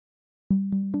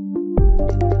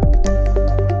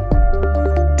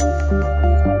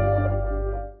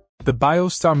The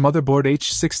Biostar Motherboard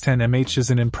H610MH is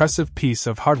an impressive piece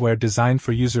of hardware designed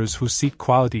for users who seek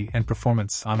quality and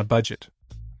performance on a budget.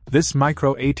 This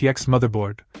micro ATX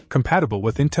motherboard, compatible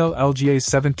with Intel LGA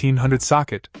 1700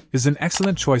 socket, is an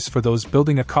excellent choice for those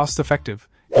building a cost-effective,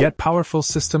 yet powerful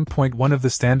system. One of the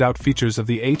standout features of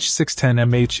the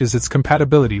H610MH is its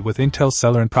compatibility with Intel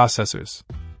Celeron processors.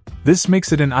 This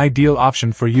makes it an ideal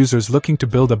option for users looking to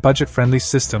build a budget-friendly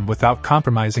system without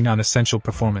compromising on essential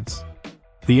performance.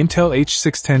 The Intel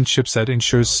H610 chipset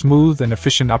ensures smooth and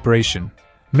efficient operation,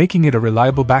 making it a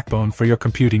reliable backbone for your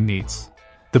computing needs.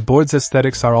 The board's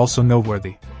aesthetics are also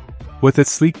noteworthy. With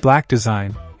its sleek black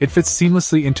design, it fits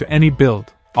seamlessly into any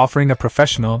build, offering a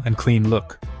professional and clean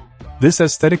look. This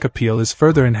aesthetic appeal is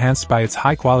further enhanced by its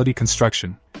high-quality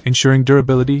construction, ensuring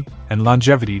durability and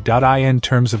longevity. In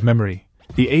terms of memory,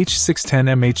 the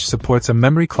H610MH supports a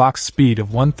memory clock speed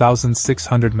of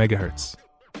 1600 MHz.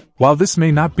 While this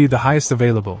may not be the highest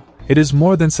available, it is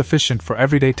more than sufficient for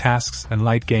everyday tasks and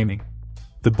light gaming.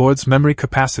 The board's memory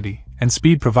capacity and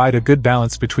speed provide a good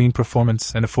balance between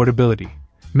performance and affordability,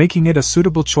 making it a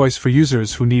suitable choice for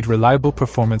users who need reliable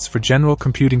performance for general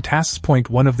computing tasks.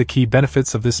 One of the key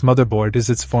benefits of this motherboard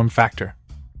is its form factor.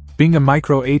 Being a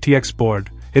micro ATX board,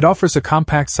 it offers a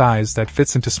compact size that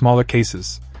fits into smaller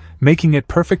cases, making it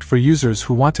perfect for users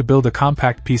who want to build a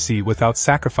compact PC without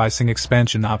sacrificing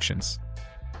expansion options.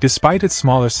 Despite its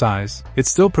smaller size, it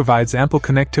still provides ample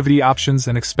connectivity options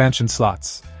and expansion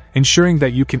slots, ensuring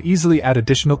that you can easily add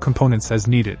additional components as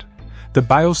needed. The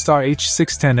Biostar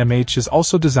H610MH is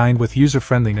also designed with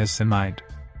user-friendliness in mind.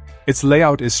 Its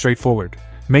layout is straightforward,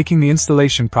 making the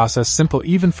installation process simple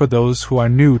even for those who are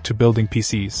new to building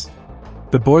PCs.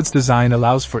 The board's design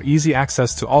allows for easy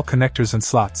access to all connectors and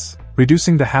slots,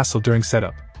 reducing the hassle during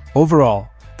setup. Overall,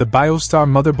 the Biostar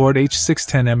Motherboard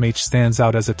H610MH stands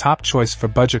out as a top choice for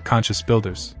budget-conscious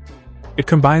builders. It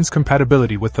combines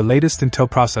compatibility with the latest Intel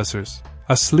processors,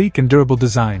 a sleek and durable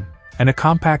design, and a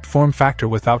compact form factor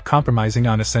without compromising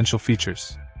on essential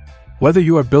features. Whether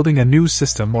you are building a new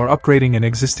system or upgrading an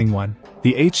existing one,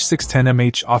 the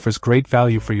H610MH offers great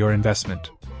value for your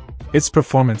investment. Its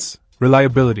performance,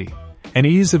 reliability, and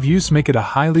ease of use make it a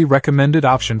highly recommended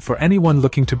option for anyone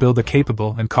looking to build a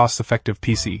capable and cost-effective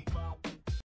PC.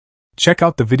 Check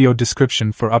out the video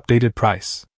description for updated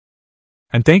price.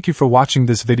 And thank you for watching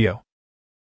this video.